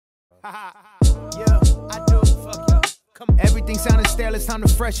Yeah, I do. Fuck y'all. Everything sounding stale, it's time to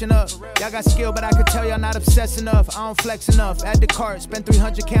freshen up. Y'all got skill, but I could tell y'all not obsessed enough. I don't flex enough. Add the cart, spend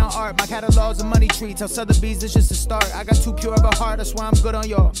 300K on art. My catalog's a money tree. Tell Sotheby's it's just a start. I got too pure of a heart, that's why I'm good on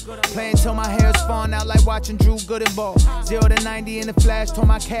y'all. Playing till my hair's falling out like watching Drew Gooden ball. 0 to 90 in the flash, told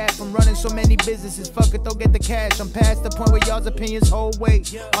my cash from running so many businesses. Fuck it, though, get the cash. I'm past the point where y'all's opinions hold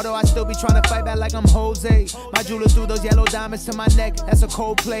weight. Although I still be trying to fight back like I'm Jose. My jewelers threw those yellow diamonds to my neck. That's a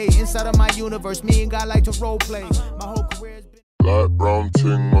cold play. Inside of my universe, me and God like to role play. My whole career's been light brown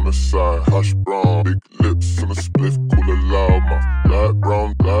ting on the side, hash brown, big lips and a spliff, call it loud mouth. Light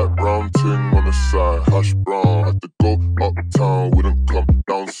brown ting on the side, hash brown. Had to go uptown, wouldn't come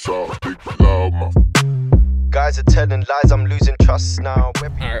down south, big loud mouth. Guys are telling lies, I'm losing trust now.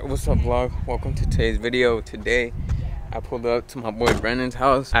 Alright, what's up vlog? Welcome to today's video. Today I pulled up to my boy Brandon's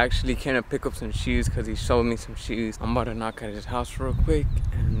house. I actually came to pick up some shoes because he showed me some shoes. I'm about to knock at his house real quick.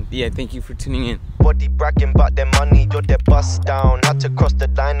 And yeah, thank you for tuning in. Body bragging about their money, you're their bust down. Had to cross the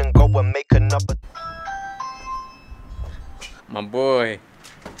line and go and make another. My boy.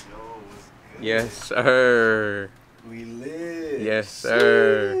 Yo, what's good? Yes, sir. We lit. Yes,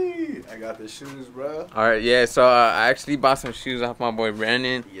 sir. Sweet. I got the shoes, bro. Alright, yeah, so I actually bought some shoes off my boy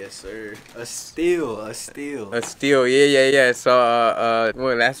Brandon. Yes, sir. A steal. A steal, yeah. So,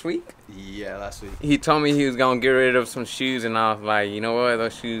 what, last week? Yeah, last week. He told me he was gonna get rid of some shoes, and I was like, you know what,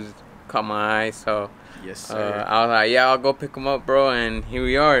 those shoes caught my eye, so yes, sir. I was like, yeah, I'll go pick them up, bro, and here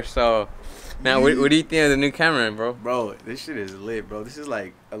we are. So now, what do you think of the new camera, bro? Bro, this shit is lit, bro. This is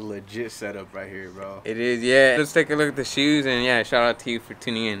like a legit setup right here, bro. It is, yeah. Let's take a look at the shoes, and yeah, shout out to you for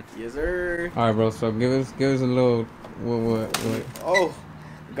tuning in. Yes, sir. All right, bro. So give us a little what? Oh,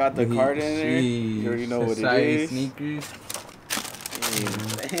 got the card in there. You already know what it is. Societysnkrs.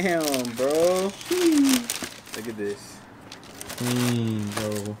 Damn, bro. Look at this.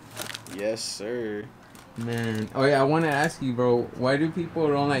 Bro. Yes, sir. Man. Oh yeah, I want to ask you, bro. Why do people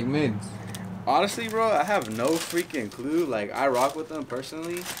don't like mids? Honestly, bro, I have no freaking clue. Like, I rock with them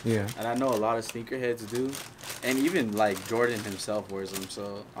personally. Yeah. And I know a lot of sneakerheads do. And even, like, Jordan himself wears them.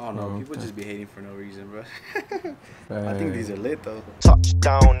 So, I don't know. People just be hating for no reason, bro. I think these are lit, though.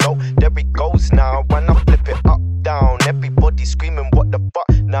 Touchdown, no, there it goes now. When I flip it up, down, everybody screaming, what the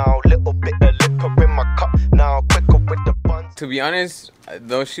fuck now? Little bit of liquor in my cup now, quicker with the buns. To be honest,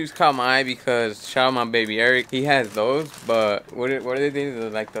 those shoes caught my eye because shout out my baby Eric. He has those, but what are they?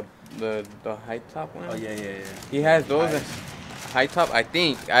 Like the high top one? Oh, yeah. He has those high top, I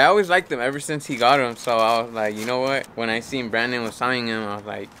think. I always liked them ever since he got them, so I was like, you know what? When I seen Brandon was signing them, I was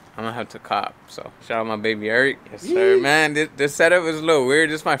like, I'm gonna have to cop. So shout out my baby Eric. Yes, sir. Man, this setup is a little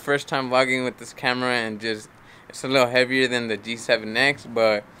weird. This is my first time vlogging with this camera, and just it's a little heavier than the G7X,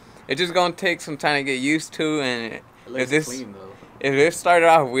 but it's just gonna take some time to get used to. And it looks clean, though. If it started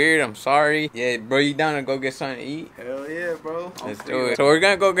off weird, I'm sorry. Yeah, bro, you down to go get something to eat? Hell yeah, bro. Let's do it. So we're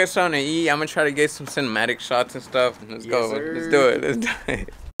gonna go get something to eat. I'm gonna try to get some cinematic shots and stuff. Let's go. Sir. Let's do it.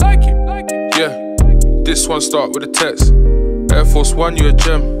 Like it. Yeah, this one start with a text. Air Force One, you a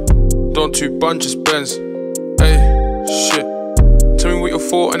gem. Don't two bun, just Benz. Hey, shit. Tell me what you're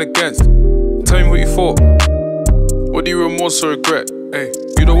for and against. Tell me what you thought. What do you remorse or regret? Hey,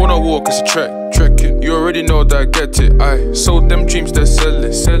 you don't wanna walk, it's a trek. Trekking, you already know that I get it. I sold them dreams, they're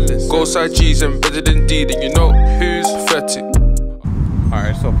selling. Go side G's embedded in D, then you know who's pathetic.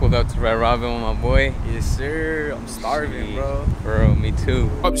 Alright, so I pulled up to Red Robin with my boy. Yes, sir. I'm starving, bro. Bro, me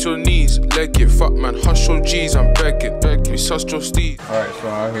too. Up to your knees, leg it, fuck man, hush your G's, I'm begging. We sussed your steed. Alright, so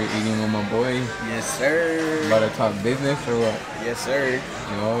out here eating with my boy. Yes, sir. About to talk business or what? Yes, sir.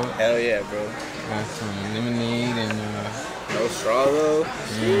 Yo, Hell yeah, bro. got some lemonade and No straw, though.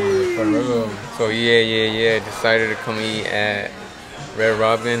 for real. So yeah, decided to come eat at Red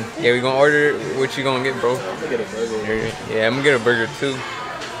Robin. Yeah, we gonna order. What you gonna get, bro? I'm gonna get a burger. Yeah, I'm gonna get a burger too.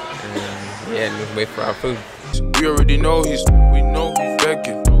 And yeah, just wait for our food. We already know we know he's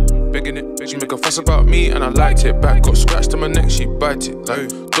begging it. She make a fuss about me and I liked it. Back got scratched on my neck, she bite it. Like,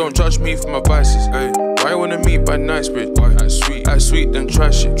 don't judge me for my vices. Ay. Why you wanna meet by Knightsbridge? Why act sweet, then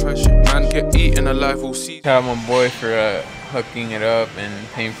trash it. Man get eaten alive, we'll see. Shout out my boy for hooking it up and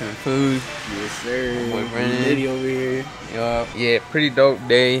paying for the food. Yes, sir. Boy Brandon. Liddy over here. Yeah, pretty dope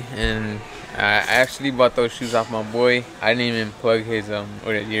day, and I actually bought those shoes off my boy. I didn't even plug his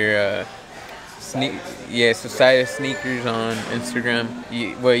Societysnkrs on Instagram.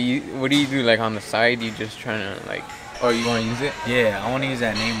 What do you do, like on the side? You just trying to like, oh, you want to use it? Yeah, I want to use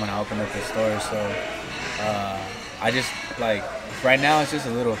that name when I open up the store. So I just like right now it's just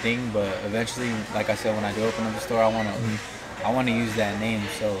a little thing, but eventually, like I said, when I do open up the store, I want to use that name.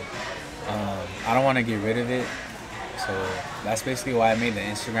 So I don't want to get rid of it. So that's basically why I made the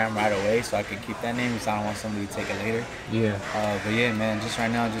Instagram right away, so I could keep that name because I don't want somebody to take it later. Yeah. But yeah, man, just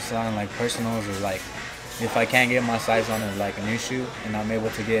right now, just on like personals or like if I can't get my size on like a new shoe and I'm able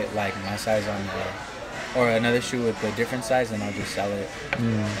to get like my size on or another shoe with a different size, then I'll just sell it.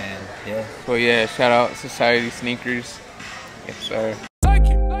 And yeah. So yeah, shout out Societysnkrs. Yes, sir.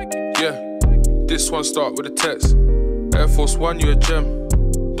 Yeah, this one start with a text. Air Force One, you a gem.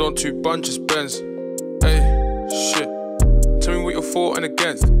 Don't two bun, just Benz. Hey, shit. Tell me what you're for and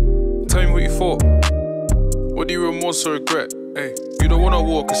against. Tell me what you thought. What do you remorse or regret? Hey, you don't wanna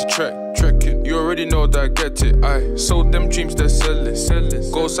walk, it's a trek. Trekking, you already know that I get it. I sold them dreams, they're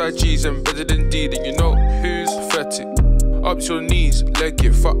selling. Go side G's embedded in D, then you know who's pathetic. Up to your knees, leg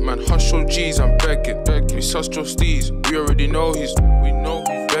it, fuck man, hush your G's, I'm begging. We sussed your steez, we already know he's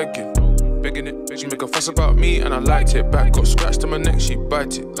begging. Begging it, she make a fuss about me and I liked it. Back got scratched on my neck, she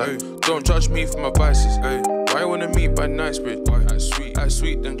bite it. Like, don't judge me for my vices. Ay, why you wanna meet by Knightsbridge? Why act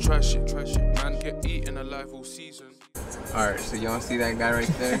sweet, then trash it. Man get eaten alive all season. Alright, so y'all see that guy right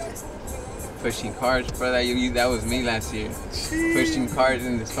there? Pushing cars, bro. That was me last year. Pushing cars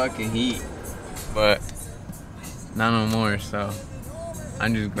in this fucking heat. But not no more, so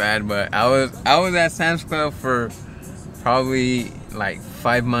I'm just glad. But I was at Sam's Club for probably like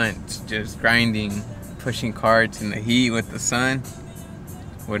 5 months, just grinding, pushing carts in the heat with the sun.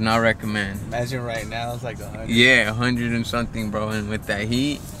 Would not recommend. Imagine right now it's like 100. Yeah, 100 and something, bro. And with that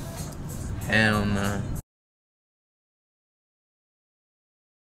heat, hell no.